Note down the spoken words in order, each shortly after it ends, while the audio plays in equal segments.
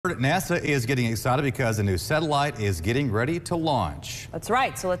heard, NASA is getting excited because a new satellite is getting ready to launch. That's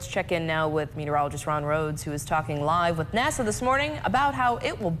right. So let's check in now with meteorologist Ron Rhodes, who is talking live with NASA this morning about how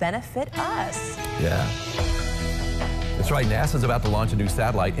it will benefit us. Yeah. That's right. NASA's about to launch a new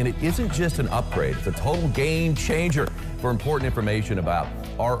satellite, and it isn't just an upgrade. It's a total game changer for important information about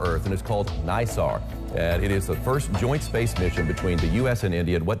our Earth, and it's called NISAR. And it is the first joint space mission between the U.S. and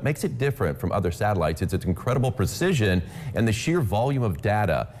India. And what makes it different from other satellites is its incredible precision and the sheer volume of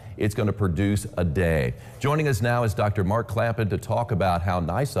data it's going to produce a day. Joining us now is Dr. Mark Clampett to talk about how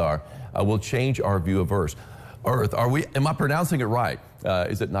NISAR will change our view of Earth. Am I pronouncing it right?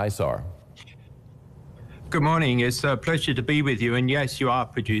 Is it NISAR? Good morning. It's a pleasure to be with you. And yes, you are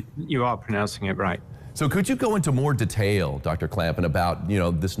pronouncing it right. So could you go into more detail, Dr. Clampett, about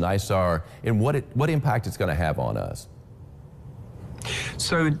this NISAR and what impact it's going to have on us?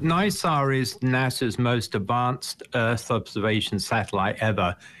 So NISAR is NASA's most advanced Earth observation satellite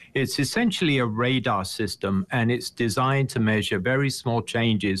ever. It's essentially a radar system, and it's designed to measure very small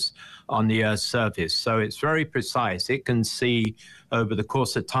changes on the Earth's surface. So it's very precise. It can see over the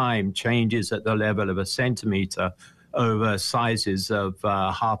course of time changes at the level of a centimeter over sizes of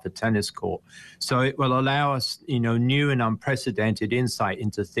half a tennis court. So it will allow us, new and unprecedented insight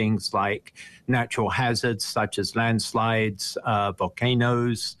into things like natural hazards such as landslides,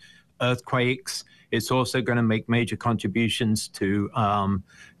 volcanoes, earthquakes. It's also going to make major contributions to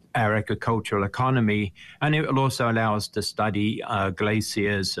our agricultural economy, and it will also allow us to study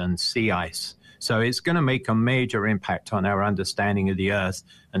glaciers and sea ice. So it's going to make a major impact on our understanding of the Earth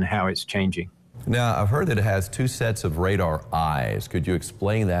and how it's changing. Now, I've heard that it has two sets of radar eyes. Could you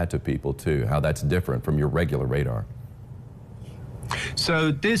explain that to people, too, how that's different from your regular radar?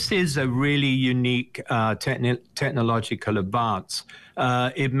 So this is a really unique technological advance.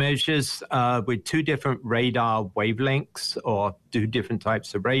 It measures with two different radar wavelengths, or two different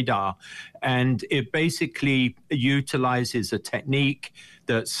types of radar, and it basically utilizes a technique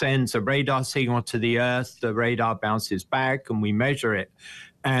that sends a radar signal to the Earth. The radar bounces back, and we measure it.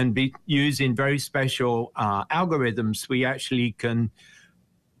 And using very special algorithms, we actually can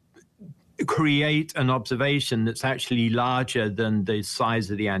create an observation that's actually larger than the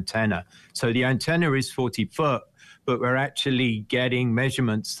size of the antenna. So the antenna is 40 foot, but we're actually getting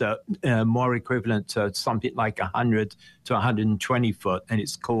measurements that are more equivalent to something like 100 to 120 foot, and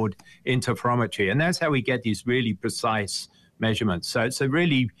it's called interferometry. And that's how we get these really precise measurements. So it's a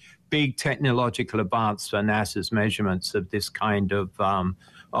really big technological advance for NASA's measurements of this kind of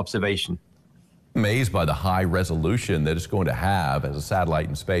observation. Amazed by the high resolution that it's going to have as a satellite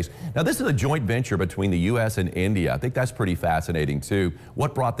in space. Now, this is a joint venture between the U.S. and India. I think that's pretty fascinating, too.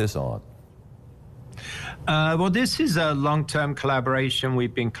 What brought this on? Well, this is a long-term collaboration.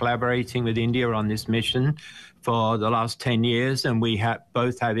 We've been collaborating with India on this mission for the last 10 years, and we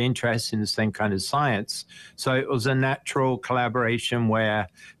both have interests in the same kind of science. So it was a natural collaboration where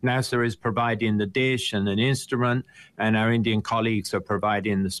NASA is providing the dish and an instrument, and our Indian colleagues are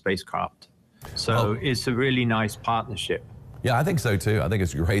providing the spacecraft. So it's a really nice partnership. Yeah, I think so, too. I think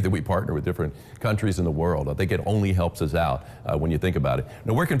it's great that we partner with different countries in the world. I think it only helps us out when you think about it.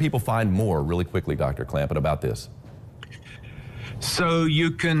 Now, where can people find more, really quickly, Dr. Clampett, about this? So you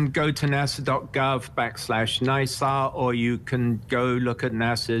can go to nasa.gov/NISAR, or you can go look at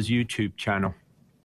NASA's YouTube channel.